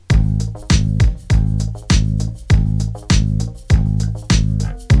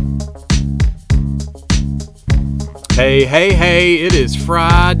Hey, hey, hey, it is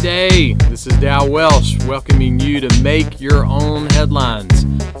Friday. This is Dow Welsh welcoming you to Make Your Own Headlines,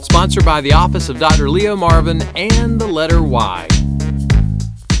 sponsored by the Office of Dr. Leo Marvin and the letter Y.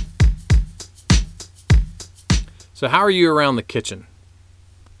 So how are you around the kitchen?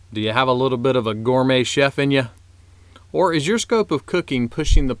 Do you have a little bit of a gourmet chef in you? Or is your scope of cooking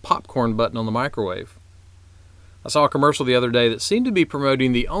pushing the popcorn button on the microwave? I saw a commercial the other day that seemed to be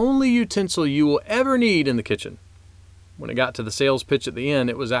promoting the only utensil you will ever need in the kitchen. When it got to the sales pitch at the end,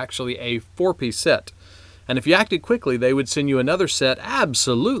 it was actually a 4-piece set. And if you acted quickly, they would send you another set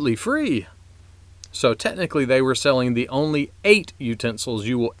absolutely free. So technically, they were selling the only 8 utensils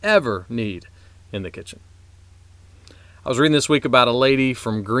you will ever need in the kitchen. I was reading this week about a lady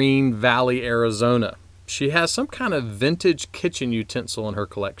from Green Valley, Arizona. She has some kind of vintage kitchen utensil in her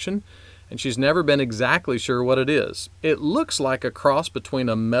collection, and she's never been exactly sure what it is. It looks like a cross between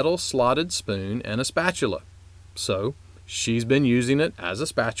a metal slotted spoon and a spatula. So, she's been using it as a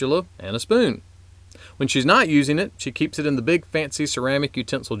spatula and a spoon. When she's not using it, she keeps it in the big fancy ceramic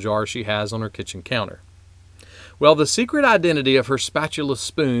utensil jar she has on her kitchen counter. Well, the secret identity of her spatula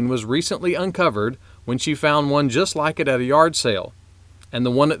spoon was recently uncovered when she found one just like it at a yard sale. And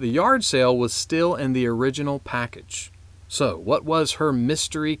the one at the yard sale was still in the original package. So, what was her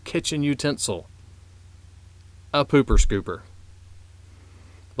mystery kitchen utensil? A pooper scooper.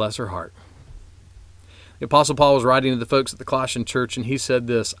 Bless her heart. The Apostle Paul was writing to the folks at the Colossian church, and he said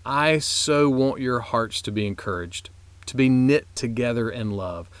this, "I so want your hearts to be encouraged, to be knit together in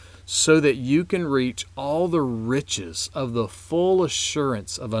love, so that you can reach all the riches of the full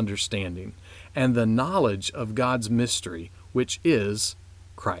assurance of understanding and the knowledge of God's mystery, which is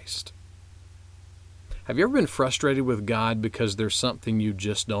Christ." Have you ever been frustrated with God because there's something you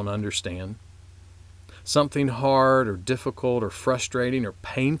just don't understand? Something hard or difficult or frustrating or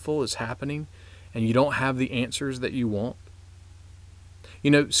painful is happening, and you don't have the answers that you want? You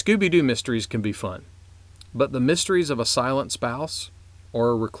know, Scooby-Doo mysteries can be fun, but the mysteries of a silent spouse, or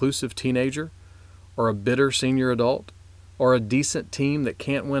a reclusive teenager, or a bitter senior adult, or a decent team that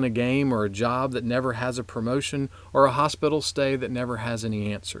can't win a game, or a job that never has a promotion, or a hospital stay that never has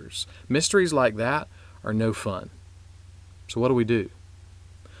any answers. Mysteries like that are no fun. So what do?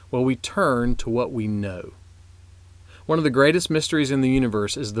 Well, we turn to what we know. One of the greatest mysteries in the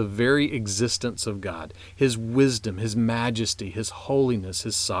universe is the very existence of God, His wisdom, His majesty, His holiness,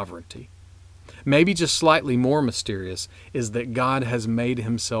 His sovereignty. Maybe just slightly more mysterious is that God has made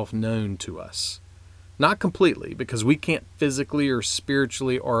Himself known to us. Not completely, because we can't physically or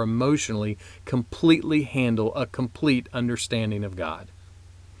spiritually or emotionally completely handle a complete understanding of God.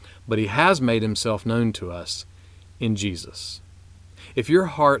 But He has made Himself known to us in Jesus. If your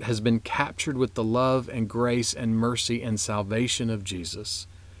heart has been captured with the love and grace and mercy and salvation of Jesus,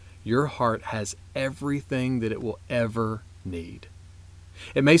 your heart has everything that it will ever need.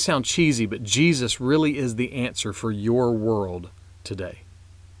 It may sound cheesy, but Jesus really is the answer for your world today.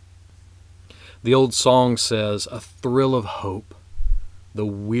 The old song says, "A thrill of hope, the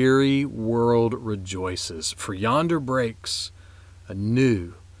weary world rejoices, for yonder breaks a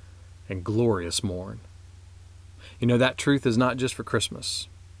new and glorious morn." You know, that truth is not just for Christmas.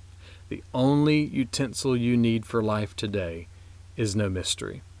 The only utensil you need for life today is no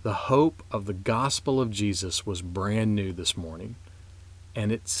mystery. The hope of the gospel of Jesus was brand new this morning,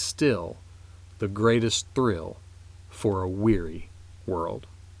 and it's still the greatest thrill for a weary world.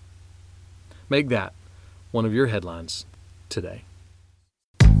 Make that one of your headlines today.